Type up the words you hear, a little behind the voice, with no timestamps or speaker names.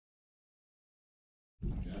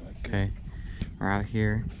Okay, we're out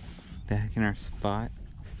here back in our spot.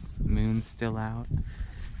 Moon's still out.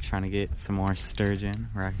 Trying to get some more sturgeon.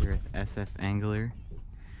 We're out here at SF Angler.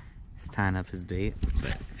 He's tying up his bait,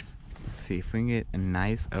 but let's see if we can get a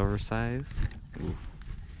nice oversized. Ooh.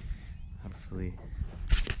 Hopefully,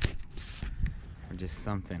 or just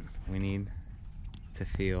something. We need to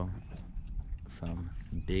feel some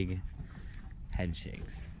big head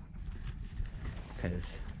shakes,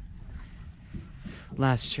 because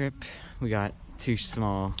last trip we got 2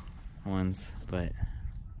 small ones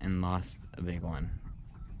and lost a big one,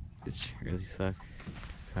 which really sucks.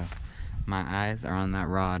 So my eyes are on that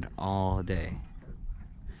rod all day.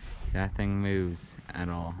 If that thing moves at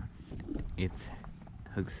all, it's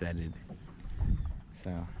hook setted.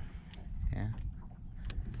 So yeah,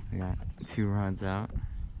 we got 2 rods out.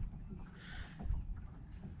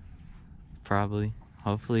 Probably,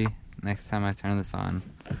 hopefully next time I turn this on,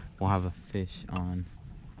 we'll have a fish on.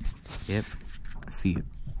 Yep, see it.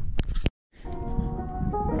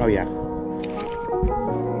 Oh yeah,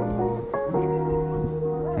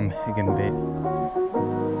 I'm getting bit.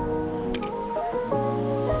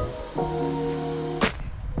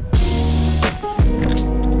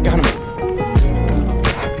 Got him.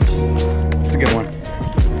 It's a good one.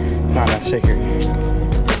 It's not that shaker.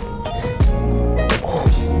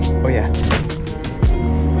 Oh yeah.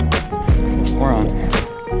 We're on.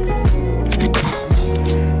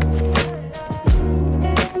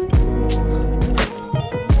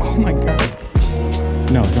 Oh my god.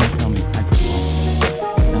 No, don't tell me. I just won't.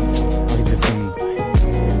 Don't tell me. Oh, he's just swimming this way.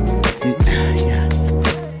 Yeah.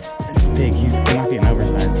 This is big. He's not getting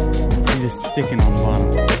oversized. He's just sticking on the bottom.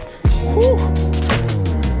 Whew.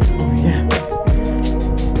 Oh yeah.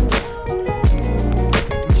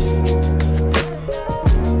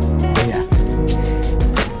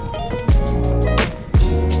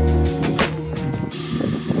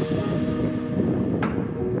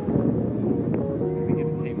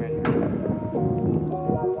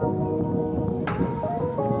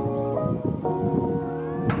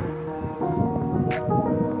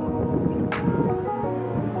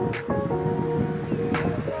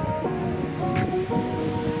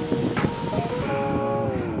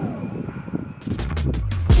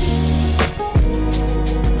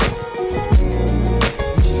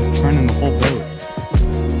 Turning the whole boat.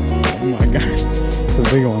 Oh my god. It's a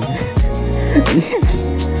big one.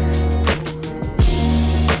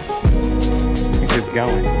 He's just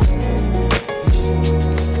going.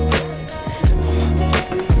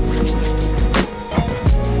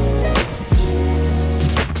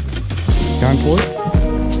 Down for it?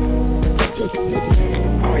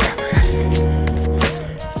 Oh yeah.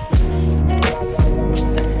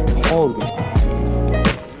 Holy.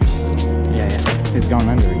 Yeah. It's gone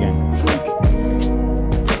under again.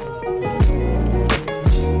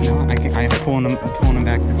 No, I'm pulling him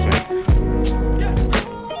back this way.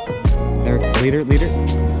 There, leader.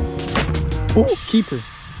 Oh, keeper.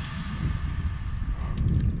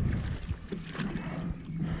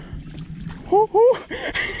 Oh.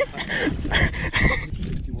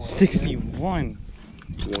 61.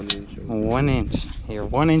 1 inch. 1 inch. You're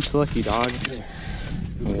 1 inch lucky, dog.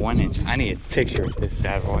 1 inch. I need a picture of this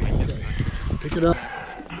bad boy. Pick it up.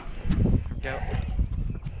 Go.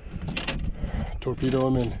 Torpedo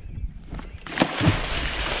him in.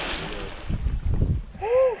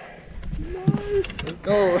 Nice. Let's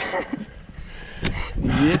go.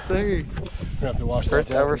 Yes, sir. We're gonna have to wash First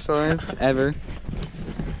that down. oversize ever.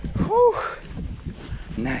 Whew.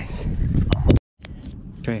 Nice.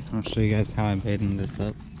 Okay, I'll show you guys how I'm baiting this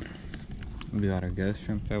up. We got our ghost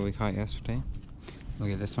shrimp that we caught yesterday.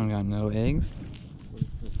 Look at this one, got no eggs.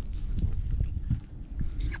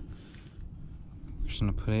 Just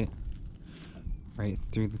gonna put it right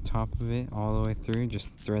through the top of it, all the way through.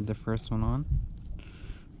 Just thread the first one on,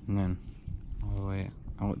 and then all the way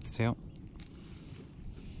out with the tail.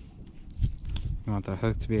 You want the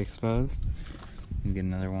hook to be exposed. You get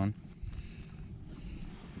another one.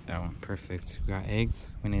 That one, perfect. We got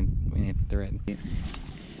eggs. We need thread.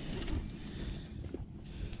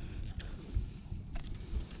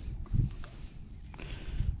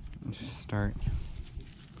 Just start.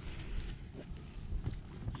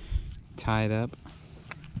 Tie it up.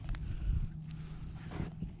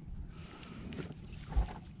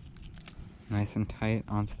 Nice and tight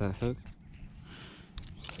onto that hook,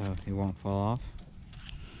 so it won't fall off.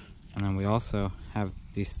 And then we also have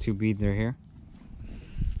these 2 beads right here,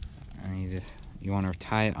 and you want to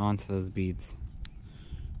tie it onto those beads.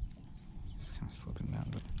 Just kind of slipping down,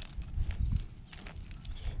 but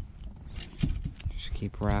just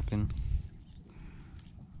keep wrapping.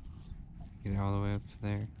 Get it all the way up to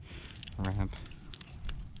there. Wrap.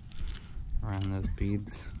 around those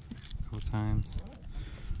beads a couple times.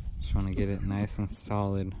 Just want to get it nice and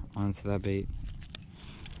solid onto that bait.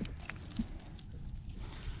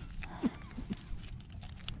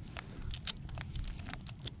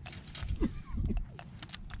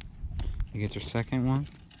 You get your second one.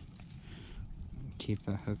 Keep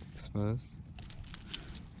that hook exposed.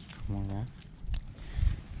 Put more back.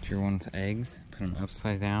 Get your one with eggs. Put them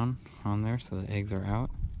upside down on there so the eggs are out.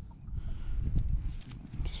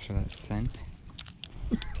 Just for that scent.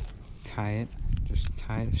 Tie it. Just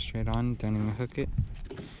tie it straight on. Don't even hook it.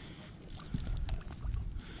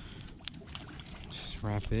 Just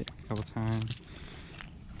wrap it a couple times.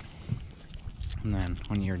 And then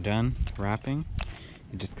when you're done wrapping,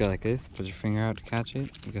 you just go like this. Put your finger out to catch it.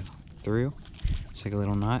 You go through. Just like a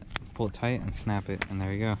little knot. Pull it tight and snap it. And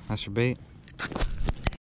there you go. That's your bait.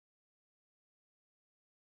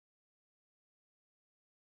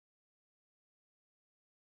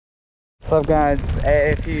 What's up guys,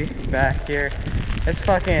 AAP back here. It's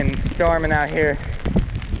fucking storming out here.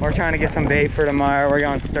 We're trying to get some bait for tomorrow. We're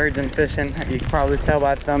going sturgeon fishing. You can probably tell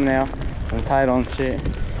by the thumbnail and the title and shit.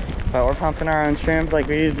 But we're pumping our own shrimp like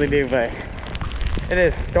we usually do, but it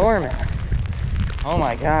is storming. Oh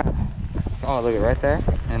my god. Oh, look at right there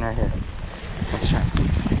and right here.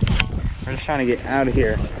 We're just trying to get out of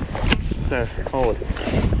here. It's so cold.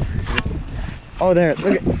 Oh there,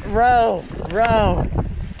 look at, row.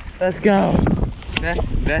 Let's go.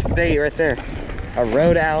 Best bait right there. A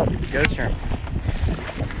rode out ghost shrimp.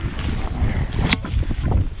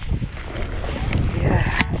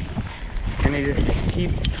 Yeah. And they just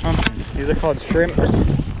keep pumping. These are called shrimp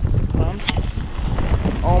pumps.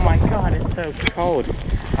 Oh my god, it's so cold.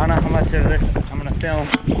 I don't know how much of this I'm gonna film,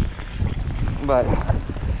 but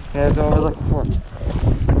yeah, that's what we're looking for.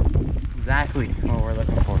 Exactly what we're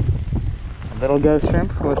looking for. A little ghost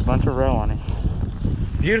shrimp with a bunch of roe on it.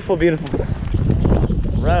 Beautiful, beautiful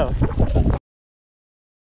roe.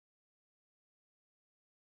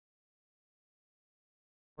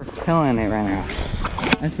 We're killing it right now.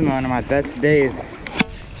 This is one of my best days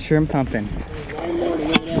shrimp pumping.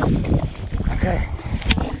 Okay,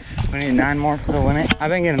 we need 9 more for the limit.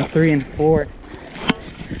 I've been getting 3 and 4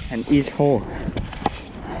 in each hole.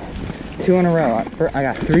 2 in a row. I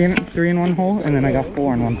got 3 in one hole, and then I got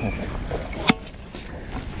 4 in one hole.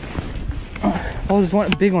 Oh, there's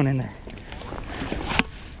one big one in there.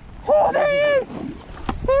 Oh, there he is!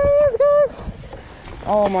 There he is, guys!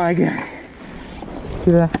 Oh my god.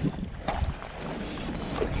 See that?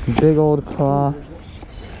 Big old claw.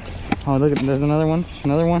 Oh, look at, there's another one.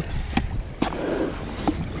 Another one.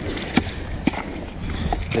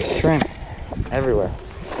 There's shrimp everywhere.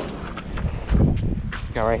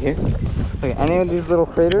 Got right here. Look at any of these little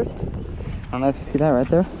craters. I don't know if you see that right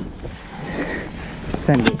there. Just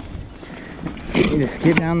send it. You just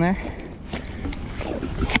get down there.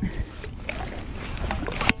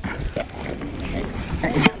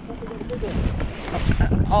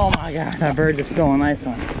 Oh my god, that bird just stole a nice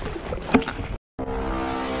one.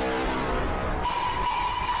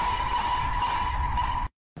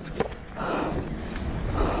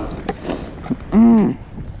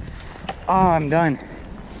 Oh, I'm done.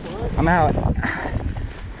 I'm out.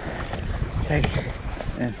 Take it.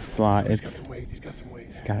 It's slot. He's got some weight. He's got some weight.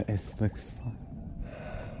 It looks.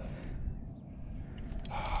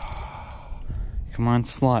 Come on,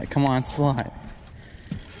 slot. Come on, slot.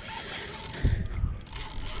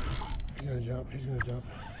 He's gonna jump. He's gonna jump.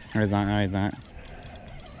 Or he's not. No, he's not.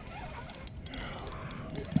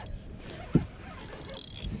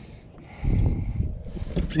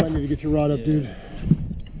 You might need to get your rod up, dude.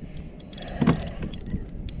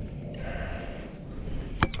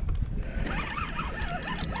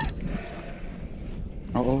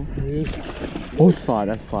 Uh-oh. There he is. Oh, slot.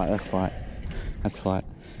 That's slot. That's slot. That's slot.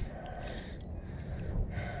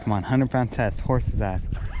 Come on, 100-pound test. Horse's ass.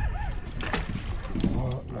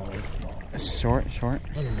 Oh, no, it's small. Short.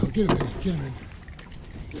 I don't know. Get him in. Get him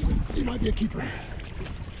in. He might be a keeper.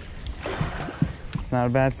 It's not a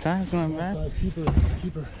bad size. It's not bad. Size keeper.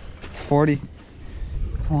 Keeper. It's 40.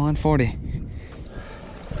 Come on, 40. Do you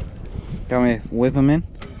want me to whip him in?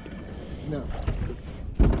 No.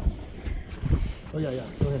 Oh yeah.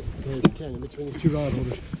 Go ahead. Go ahead. You can. In between these 2 rod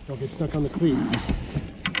holders. Don't get stuck on the cleat.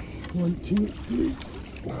 1, 2, 3.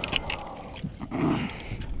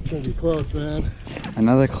 It's gonna be close, man.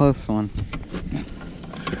 Another close one.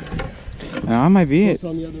 Now, I might be it.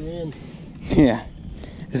 Close on the other end. Yeah.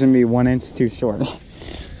 It's gonna be 1 inch too short.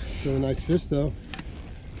 Still a nice fish though.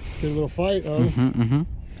 Get a little fight, oh.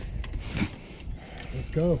 Let's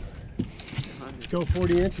go. Let's go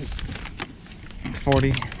 40 inches.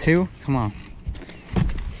 42? Come on.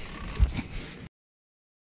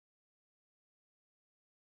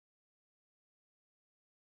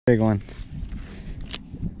 Big one.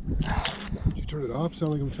 Did you turn it off?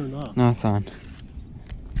 Sound like I'm turned off. No, it's on.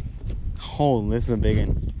 Oh, this is a big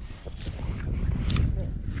one.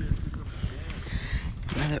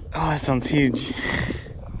 Oh, that sounds huge.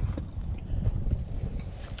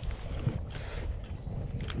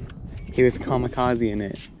 He was kamikaze in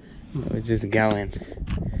it. It was just going.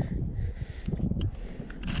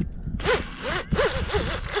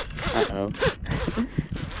 Uh-oh.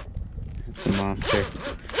 It's a monster.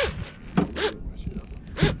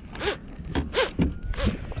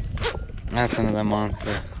 That's another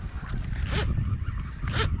monster.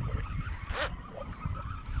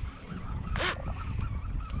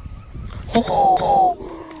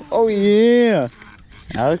 Oh yeah!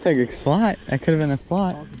 That looks like a slot. That could have been a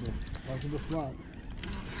slot. Possible slot.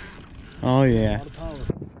 Oh yeah. A lot of power.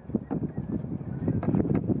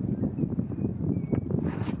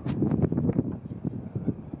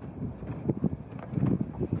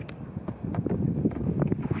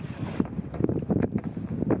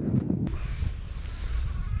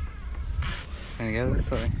 Gonna go this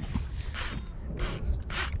way.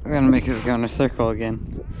 We're gonna make us go in a circle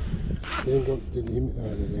again. They didn't go, did the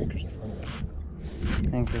anchor's in front of us.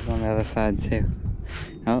 Anchor's on the other side too.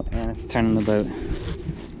 Oh, and it's turning the boat.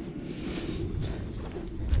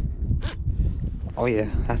 Oh yeah,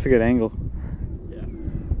 that's a good angle. Yeah.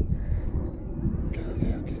 Okay, get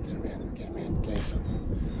him in. Get him in. Gain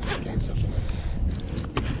something. Gain something.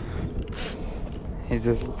 He's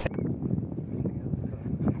just...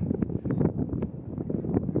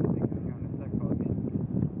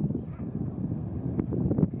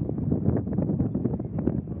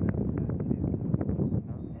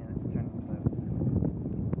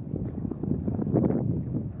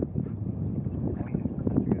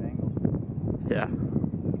 Yeah.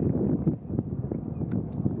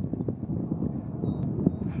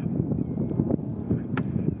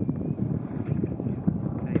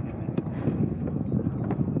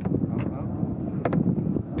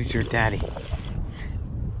 Who's your daddy?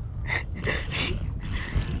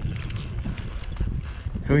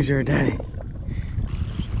 Who's your daddy?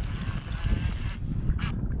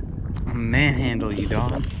 I'll manhandle you,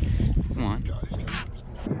 dog. Come on.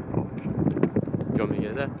 You want me to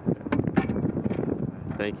get that?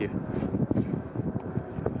 Thank you.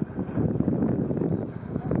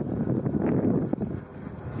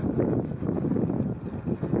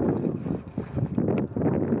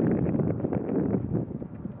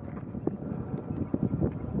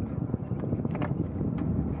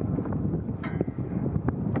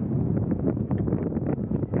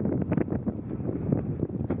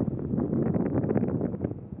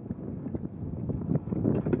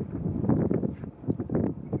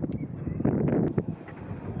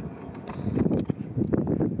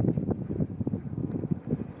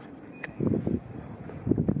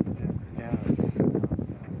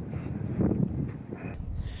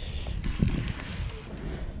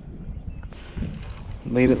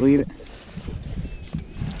 Lead it, lead it.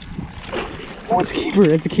 Oh, it's a keeper,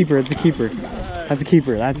 it's a keeper, it's a keeper. That's a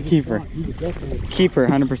keeper, that's a keeper. Keeper,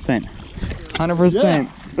 100%. 100%.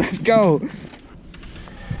 Yeah. Let's go.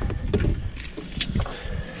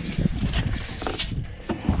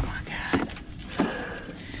 Oh my God.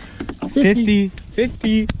 50,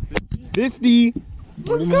 50, 50.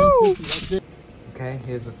 Let's go. Okay,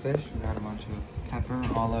 here's the fish. We got a bunch of pepper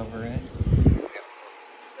all over it.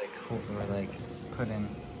 We're like putting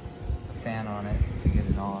a fan on it to get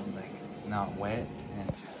it all like not wet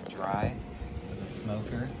and just dry for the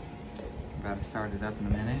smoker. About to start it up in a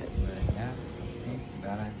minute, but yeah, let's see.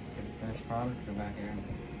 About to get the finished product. So back here in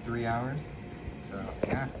 3 hours. So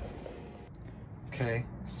yeah. Okay,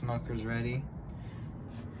 smoker's ready.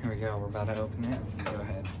 Here we go. We're about to open it. Go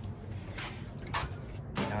ahead.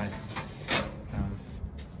 Got some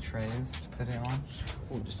trays to put it on.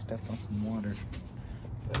 Oh, just stepped on some water.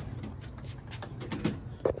 But,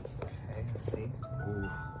 okay, let's see. Ooh,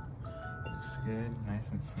 looks good,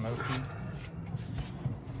 nice and smoky.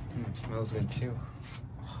 Smells good too.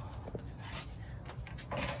 Oh, look at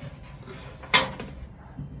that.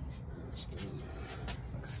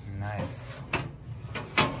 Looks nice.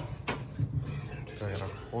 Do I gotta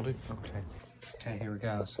hold it? Okay. Okay, here we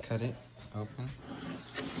go. Let's cut it open.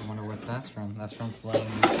 I wonder what that's from. That's from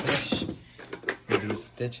filleting the fish with these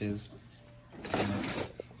stitches.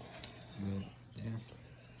 But yeah,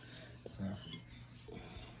 so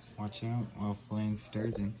watch out while filleting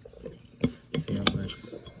sturgeon. See how this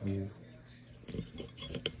we've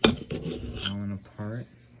fallen apart.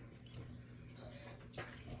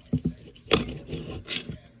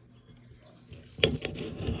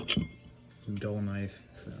 Dull knife,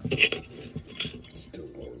 so Still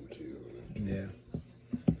warm too. yeah.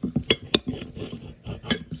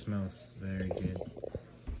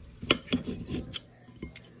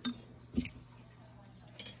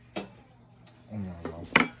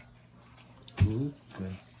 Mm-hmm.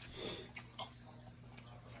 Good.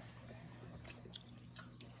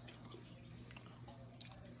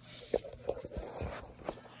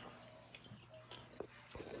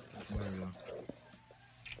 There we go.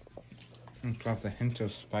 And got the hint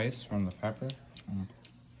of spice from the pepper.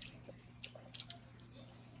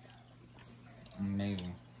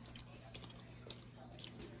 Amazing.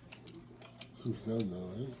 Some snow though,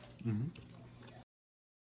 right? Mm-hmm.